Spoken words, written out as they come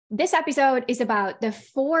This episode is about the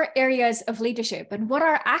 4 areas of leadership and what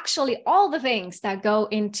are actually all the things that go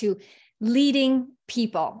into leading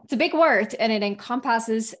people. It's a big word and it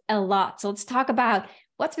encompasses a lot. So let's talk about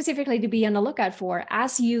what specifically to be on the lookout for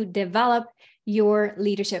as you develop your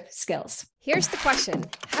leadership skills. Here's the question.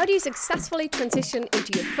 How do you successfully transition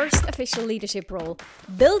into your first official leadership role,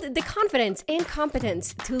 build the confidence and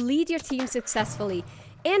competence to lead your team successfully,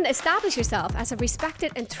 and establish yourself as a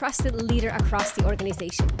respected and trusted leader across the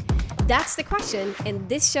organization? That's the question, and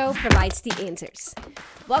this show provides the answers.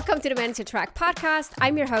 Welcome to the Manager Track podcast.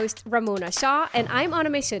 I'm your host, Ramona Shaw, and I'm on a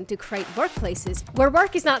mission to create workplaces where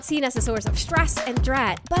work is not seen as a source of stress and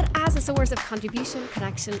dread, but as a source of contribution,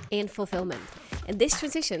 connection, and fulfillment. And this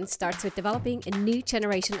transition starts with developing a new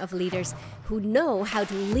generation of leaders who know how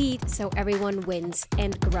to lead so everyone wins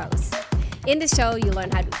and grows. In this show, you learn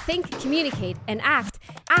how to think, communicate, and act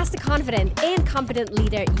as the confident and competent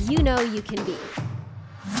leader you know you can be.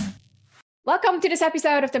 Welcome to this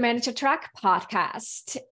episode of the Manager Track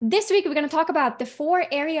podcast. This week, we're going to talk about the 4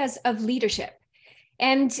 areas of leadership.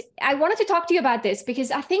 And I wanted to talk to you about this because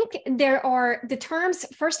I think there are the terms,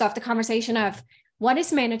 first off, the conversation of what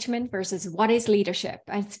is management versus what is leadership.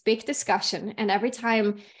 And it's a big discussion. And every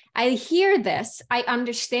time I hear this, I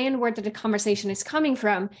understand where the conversation is coming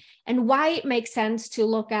from and why it makes sense to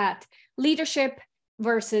look at leadership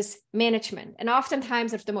versus management. And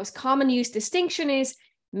oftentimes, the most common used distinction is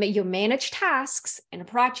you manage tasks in a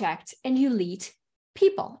project and you lead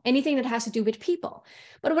people, anything that has to do with people.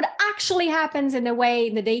 But what actually happens in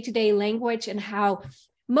the day-to-day language and how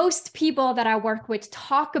most people that I work with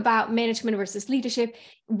talk about management versus leadership,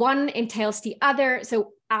 one entails the other.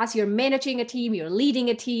 So as you're managing a team, you're leading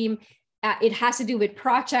a team, it has to do with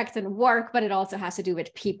projects and work, but it also has to do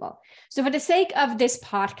with people. So for the sake of this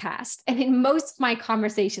podcast, and in most of my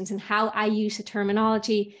conversations and how I use the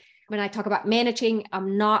terminology, when I talk about managing,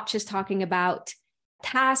 I'm not just talking about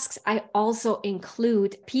tasks. I also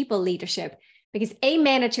include people leadership because a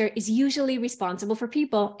manager is usually responsible for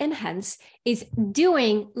people and hence is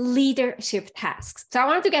doing leadership tasks. So I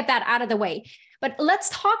wanted to get that out of the way. But let's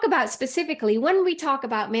talk about specifically when we talk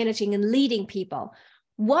about managing and leading people,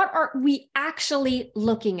 what are we actually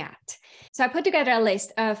looking at? So I put together a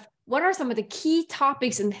list of what are some of the key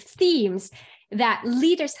topics and themes that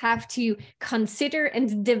leaders have to consider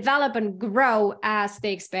and develop and grow as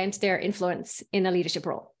they expand their influence in a leadership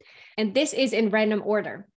role. And this is in random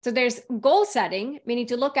order. So there's goal setting, meaning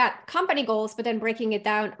to look at company goals, but then breaking it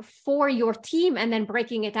down for your team and then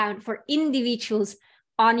breaking it down for individuals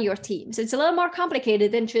on your team. So it's a little more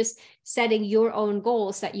complicated than just setting your own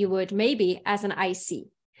goals that you would maybe as an IC.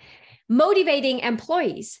 Motivating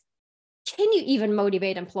employees. Can you even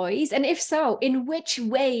motivate employees? And if so, in which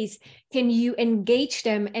ways can you engage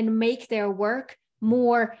them and make their work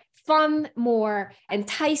more fun, more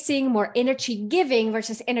enticing, more energy giving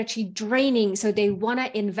versus energy draining? So they want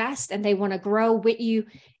to invest and they want to grow with you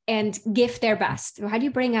and give their best. So how do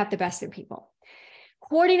you bring out the best in people?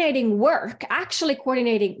 Coordinating work, actually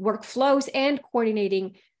coordinating workflows and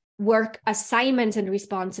coordinating work assignments and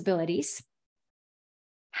responsibilities.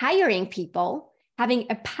 Hiring people. Having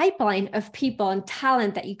a pipeline of people and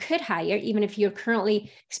talent that you could hire, even if you're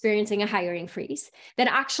currently experiencing a hiring freeze, then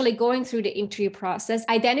actually going through the interview process,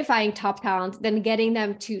 identifying top talent, then getting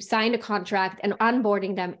them to sign a contract and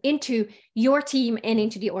onboarding them into your team and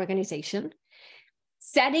into the organization.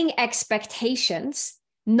 Setting expectations,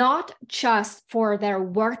 not just for their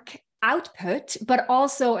work output, but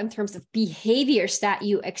also in terms of behaviors that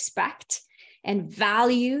you expect and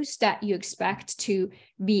values that you expect to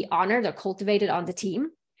be honored or cultivated on the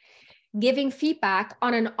team. Giving feedback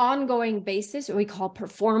on an ongoing basis, what we call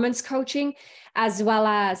performance coaching, as well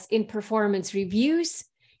as in performance reviews,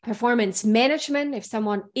 performance management. If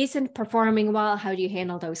someone isn't performing well, how do you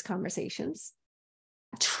handle those conversations?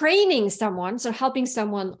 Training someone, so helping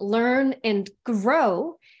someone learn and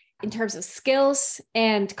grow in terms of skills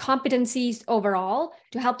and competencies overall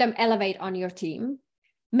to help them elevate on your team.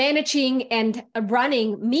 Managing and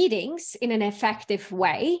running meetings in an effective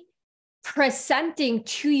way, presenting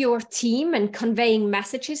to your team and conveying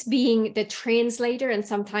messages, being the translator and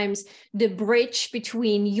sometimes the bridge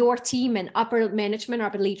between your team and upper management,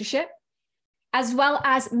 upper leadership, as well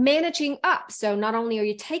as managing up. So not only are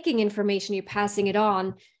you taking information, you're passing it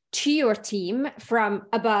on to your team from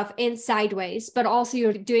above and sideways, but also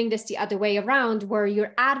you're doing this the other way around where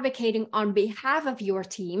you're advocating on behalf of your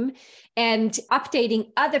team and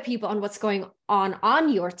updating other people on what's going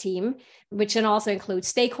on your team, which then also includes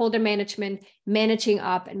stakeholder management, managing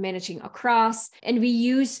up and managing across. And we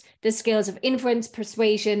use the skills of influence,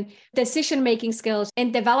 persuasion, decision-making skills,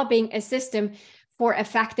 and developing a system for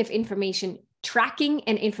effective information tracking,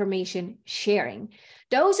 and information sharing.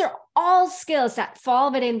 Those are all skills that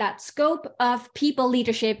fall within that scope of people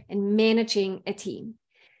leadership and managing a team.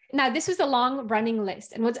 Now, this was a long running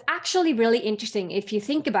list. And what's actually really interesting, if you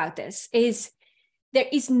think about this, is there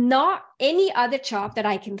is not any other job that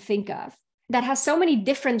I can think of that has so many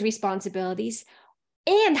different responsibilities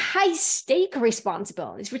and high stake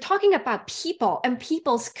responsibilities. We're talking about people and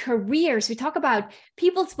people's careers. We talk about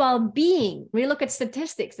people's well-being. We look at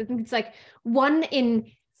statistics. I think it's like 1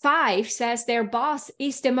 in 5 says their boss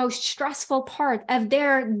is the most stressful part of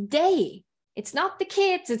their day. It's not the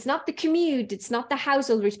kids, it's not the commute, it's not the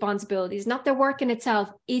household responsibilities, not the work in itself,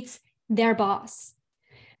 it's their boss.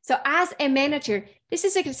 So as a manager, this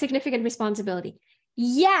is a significant responsibility.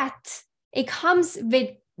 Yet it comes with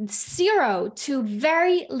 0 to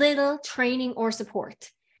very little training or support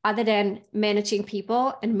other than managing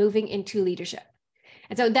people and moving into leadership.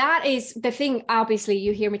 And so that is the thing. Obviously,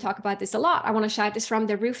 you hear me talk about this a lot. I want to shout this from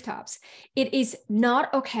the rooftops. It is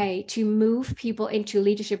not okay to move people into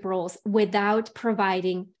leadership roles without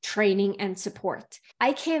providing training and support.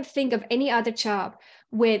 I can't think of any other job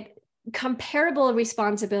with comparable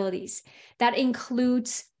responsibilities that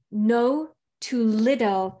includes no to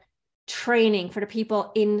little training for the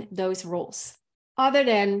people in those roles, other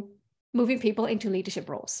than moving people into leadership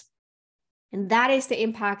roles. And that is the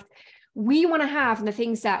impact we want to have and the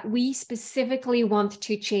things that we specifically want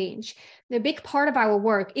to change. The big part of our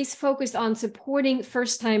work is focused on supporting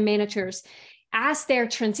first-time managers as they're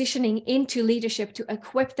transitioning into leadership to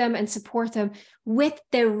equip them and support them with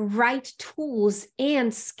the right tools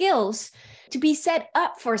and skills to be set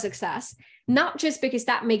up for success, not just because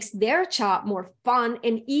that makes their job more fun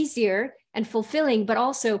and easier and fulfilling, but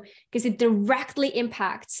also because it directly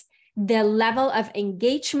impacts the level of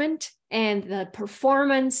engagement and the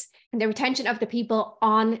performance and the retention of the people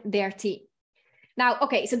on their team. Now,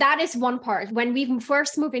 okay, so that is one part. When we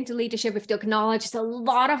first move into leadership, we have to acknowledge a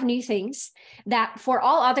lot of new things that for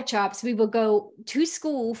all other jobs, we will go to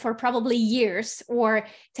school for probably years or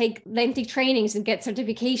take lengthy trainings and get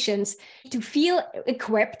certifications to feel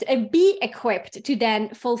equipped and be equipped to then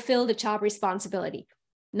fulfill the job responsibility,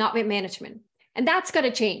 not with management. And that's got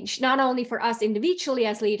to change. Not only for us individually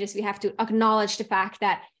as leaders, we have to acknowledge the fact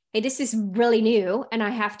that, hey, this is really new and I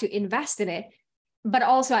have to invest in it, but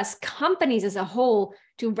also as companies as a whole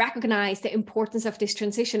to recognize the importance of this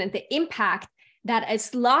transition and the impact that a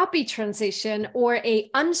sloppy transition or a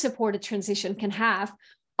unsupported transition can have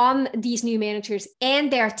on these new managers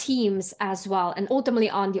and their teams as well, and ultimately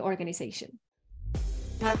on the organization.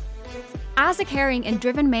 As a caring and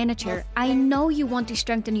driven manager, I know you want to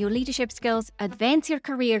strengthen your leadership skills, advance your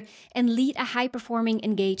career, and lead a high-performing,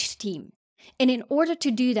 engaged team. And in order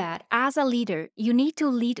to do that, as a leader, you need to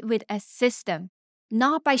lead with a system,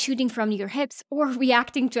 not by shooting from your hips or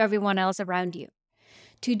reacting to everyone else around you.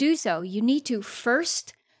 To do so, you need to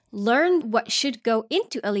first learn what should go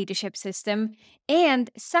into a leadership system, and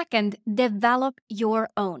second, develop your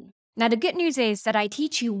own. Now, the good news is that I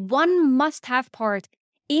teach you one must-have part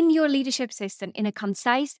in your leadership system in a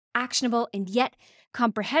concise, actionable, and yet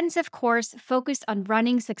comprehensive course focused on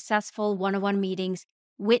running successful one-on-one meetings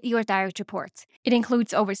with your direct reports. It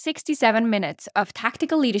includes over 67 minutes of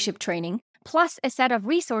tactical leadership training, plus a set of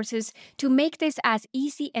resources to make this as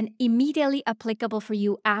easy and immediately applicable for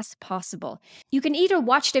you as possible. You can either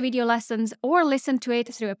watch the video lessons or listen to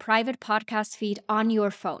it through a private podcast feed on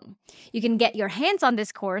your phone. You can get your hands on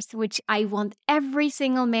this course, which I want every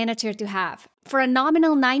single manager to have, for a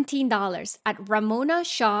nominal $19 at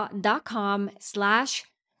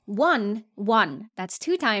ramonashaw.com/11. That's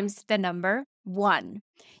 2 times the number 1.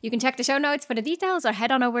 You can check the show notes for the details or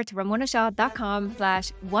head on over to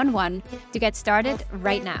ramonashaw.com/11 to get started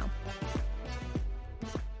right now.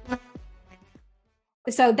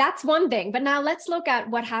 So that's one thing, but now let's look at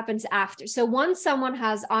what happens after. So once someone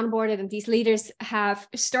has onboarded and these leaders have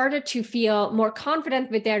started to feel more confident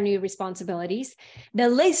with their new responsibilities, the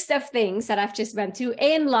list of things that I've just went through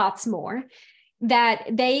and lots more, that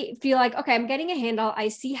they feel like, okay, I'm getting a handle. I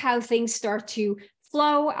see how things start to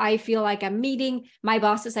flow. I feel like I'm meeting my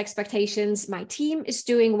boss's expectations. My team is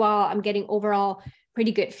doing well. I'm getting overall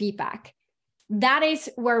pretty good feedback. That is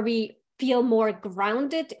where we feel more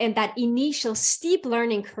grounded, and that initial steep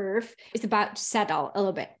learning curve is about to settle a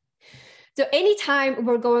little bit. So anytime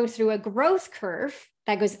we're going through a growth curve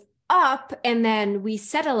that goes up and then we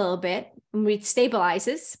settle a little bit and it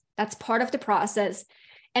stabilizes, that's part of the process.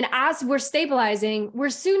 And as we're stabilizing, we're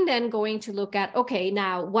soon then going to look at, okay,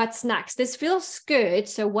 now what's next? This feels good.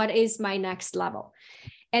 So what is my next level?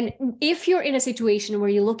 And if you're in a situation where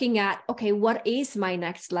you're looking at, okay, what is my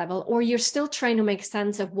next level? Or you're still trying to make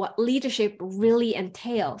sense of what leadership really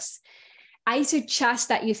entails, I suggest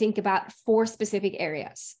that you think about 4 specific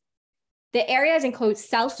areas. The areas include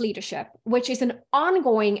self-leadership, which is an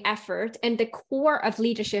ongoing effort and the core of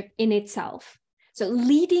leadership in itself. So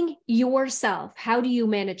leading yourself, how do you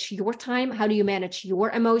manage your time? How do you manage your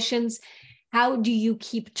emotions? How do you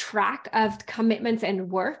keep track of commitments and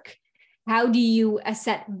work? How do you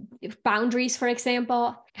set boundaries, for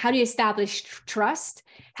example? How do you establish trust?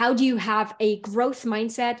 How do you have a growth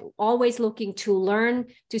mindset, always looking to learn,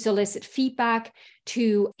 to solicit feedback,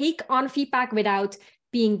 to take on feedback without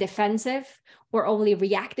being defensive or only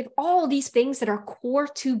reactive? All these things that are core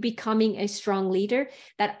to becoming a strong leader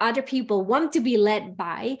that other people want to be led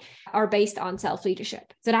by are based on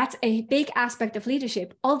self-leadership. So that's a big aspect of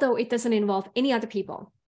leadership, although it doesn't involve any other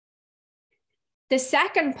people. The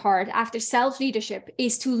second part after self-leadership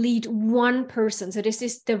is to lead one person. So this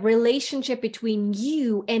is the relationship between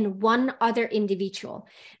you and one other individual.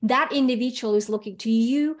 That individual is looking to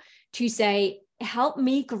you to say, help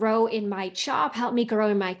me grow in my job, help me grow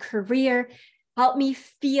in my career, help me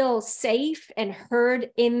feel safe and heard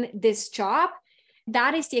in this job.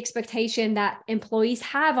 That is the expectation that employees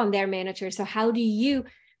have on their managers. So how do you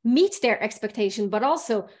meet their expectation, but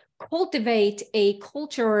also cultivate a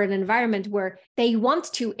culture or an environment where they want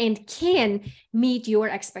to and can meet your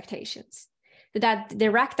expectations? That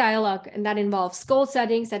direct dialogue, and that involves goal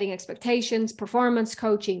setting, setting expectations, performance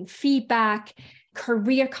coaching, feedback,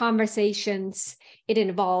 career conversations. It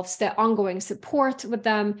involves the ongoing support with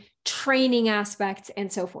them, training aspects,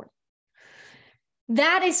 and so forth.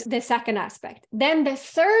 That is the second aspect. Then the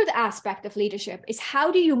third aspect of leadership is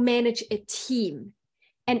how do you manage a team?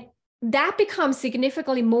 And that becomes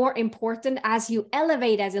significantly more important as you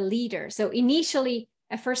elevate as a leader. So initially,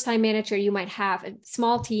 a first-time manager, you might have a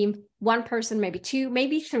small team, 1 person, maybe 2,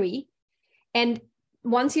 maybe 3. And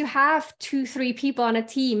once you have 2, 3 people on a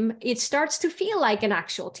team, it starts to feel like an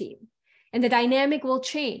actual team. And the dynamic will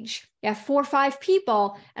change. You have 4 or 5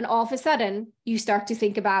 people, and all of a sudden, you start to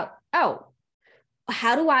think about, oh,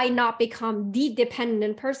 how do I not become the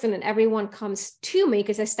dependent person and everyone comes to me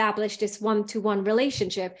because I established this one-to-one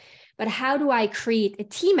relationship? But how do I create a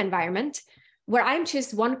team environment where I'm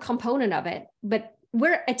just one component of it, but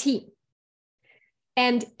we're a team?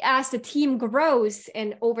 And as the team grows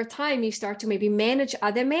and over time, you start to maybe manage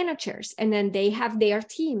other managers and then they have their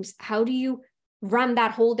teams. How do you run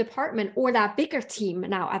that whole department or that bigger team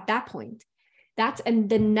now at that point? That's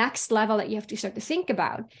the next level that you have to start to think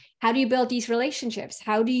about. How do you build these relationships?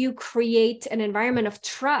 How do you create an environment of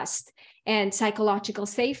trust and psychological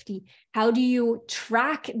safety? How do you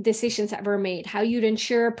track decisions that were made? How do you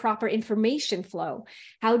ensure proper information flow?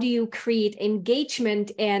 How do you create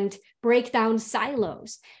engagement and break down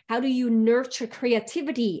silos? How do you nurture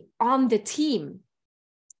creativity on the team?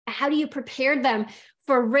 How do you prepare them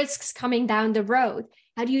for risks coming down the road?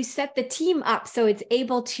 How do you set the team up so it's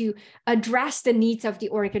able to address the needs of the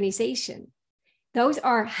organization? Those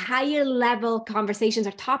are higher level conversations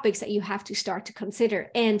or topics that you have to start to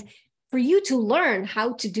consider. And for you to learn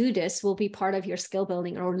how to do this will be part of your skill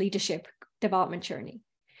building or leadership development journey.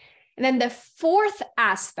 And then the fourth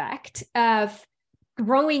aspect of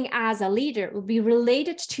growing as a leader will be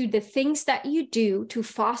related to the things that you do to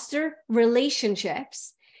foster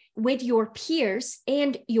relationships with your peers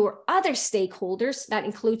and your other stakeholders. That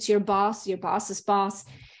includes your boss, your boss's boss,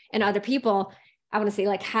 and other people, I want to say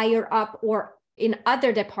like higher up or in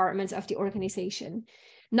other departments of the organization.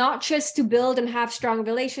 Not just to build and have strong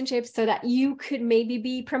relationships so that you could maybe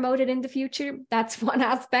be promoted in the future. That's one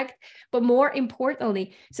aspect, but more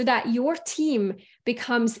importantly, so that your team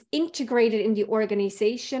becomes integrated in the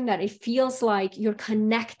organization, that it feels like you're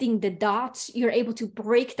connecting the dots, you're able to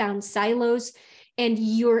break down silos, and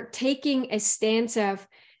you're taking a stance of,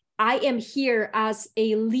 I am here as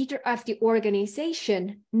a leader of the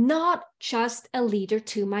organization, not just a leader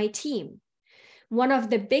to my team. One of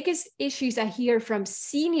the biggest issues I hear from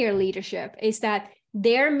senior leadership is that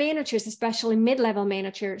their managers, especially mid-level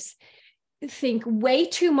managers, think way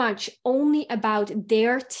too much only about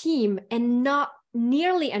their team and not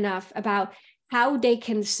nearly enough about how they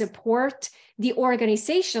can support the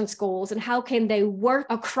organization's goals and how can they work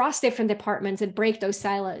across different departments and break those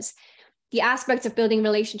silos. The aspects of building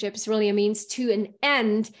relationships really a means to an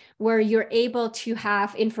end where you're able to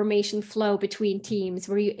have information flow between teams,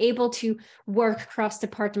 where you're able to work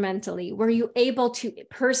cross-departmentally, where you're able to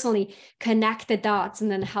personally connect the dots and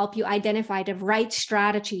then help you identify the right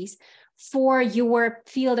strategies for your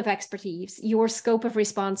field of expertise, your scope of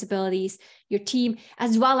responsibilities, your team,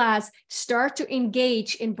 as well as start to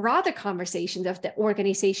engage in broader conversations of the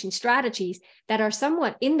organization strategies that are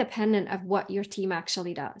somewhat independent of what your team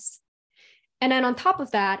actually does. And then on top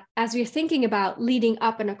of that, as we're thinking about leading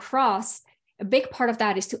up and across, a big part of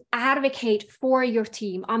that is to advocate for your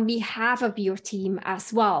team on behalf of your team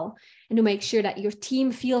as well, and to make sure that your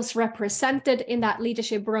team feels represented in that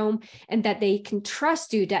leadership room and that they can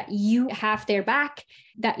trust you, that you have their back,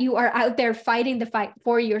 that you are out there fighting the fight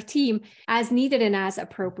for your team as needed and as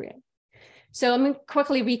appropriate. So let me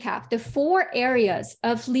quickly recap. The 4 areas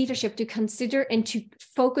of leadership to consider and to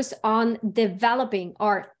focus on developing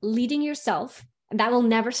are leading yourself, and that will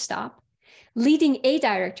never stop, leading a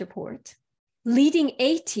direct report, leading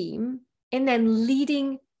a team, and then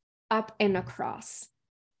leading up and across.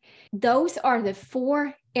 Those are the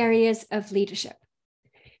 4 areas of leadership.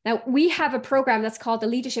 Now, we have a program that's called the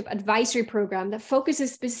Leadership Advisory Program that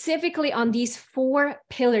focuses specifically on these 4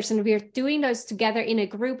 pillars. And we're doing those together in a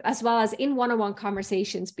group as well as in one-on-one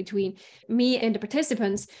conversations between me and the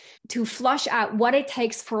participants to flush out what it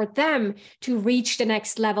takes for them to reach the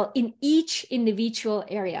next level in each individual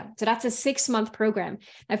area. So that's a 6-month program.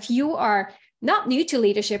 Now, if you are not new to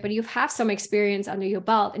leadership, but you have some experience under your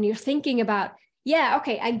belt and you're thinking about, yeah,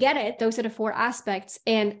 okay, I get it. Those are the 4 aspects.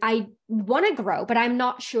 And I want to grow, but I'm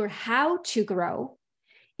not sure how to grow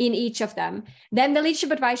in each of them. Then the Leadership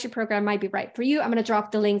Advisory Program might be right for you. I'm going to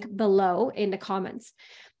drop the link below in the comments.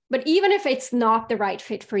 But even if it's not the right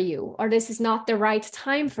fit for you, or this is not the right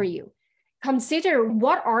time for you, consider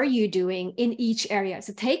what are you doing in each area.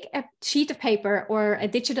 So take a sheet of paper or a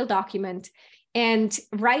digital document and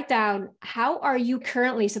write down, how are you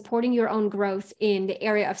currently supporting your own growth in the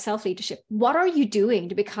area of self-leadership? What are you doing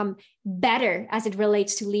to become better as it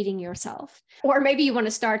relates to leading yourself? Or maybe you want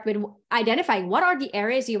to start with identifying what are the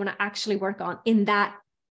areas you want to actually work on in that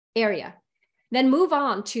area. Then move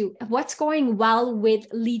on to what's going well with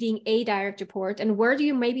leading a direct report and where do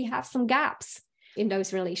you maybe have some gaps in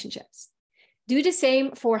those relationships. Do the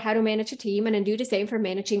same for how to manage a team, and then do the same for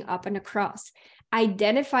managing up and across.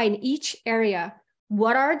 Identify in each area,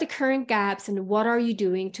 what are the current gaps and what are you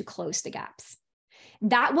doing to close the gaps?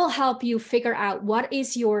 That will help you figure out what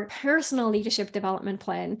is your personal leadership development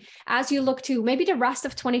plan as you look to maybe the rest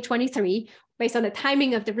of 2023, based on the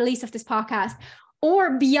timing of the release of this podcast,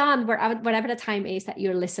 or beyond whatever the time is that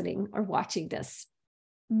you're listening or watching this.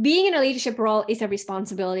 Being in a leadership role is a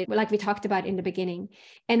responsibility, like we talked about in the beginning.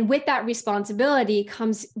 And with that responsibility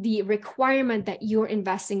comes the requirement that you're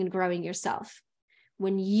investing in growing yourself.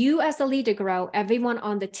 When you as a leader grow, everyone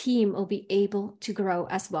on the team will be able to grow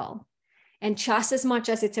as well. And just as much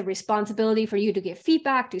as it's a responsibility for you to give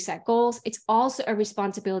feedback, to set goals, it's also a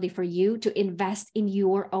responsibility for you to invest in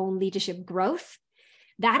your own leadership growth.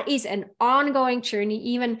 That is an ongoing journey.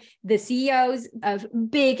 Even the CEOs of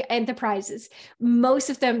big enterprises,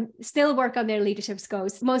 most of them still work on their leadership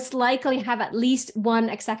goals, most likely have at least one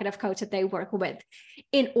executive coach that they work with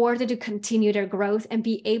in order to continue their growth and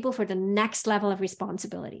be able for the next level of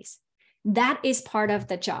responsibilities. That is part of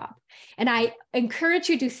the job. And I encourage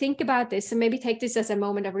you to think about this and maybe take this as a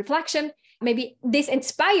moment of reflection. Maybe this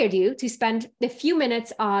inspired you to spend a few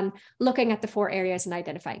minutes on looking at the 4 areas and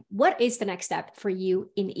identifying what is the next step for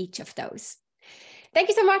you in each of those. Thank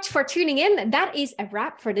you so much for tuning in. That is a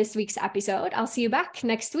wrap for this week's episode. I'll see you back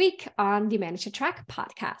next week on the Manage Your Track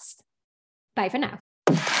podcast. Bye for now.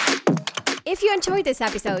 If you enjoyed this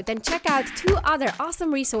episode, then check out 2 other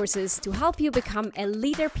awesome resources to help you become a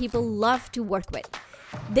leader people love to work with.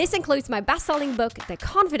 This includes my best-selling book, The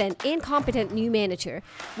Confident and Competent New Manager,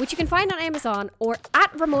 which you can find on Amazon or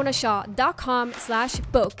at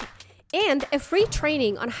ramonashaw.com/book, and a free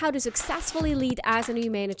training on how to successfully lead as a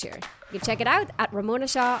new manager. You can check it out at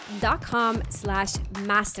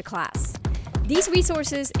ramonashaw.com/masterclass. These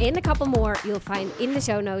resources and a couple more you'll find in the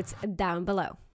show notes down below.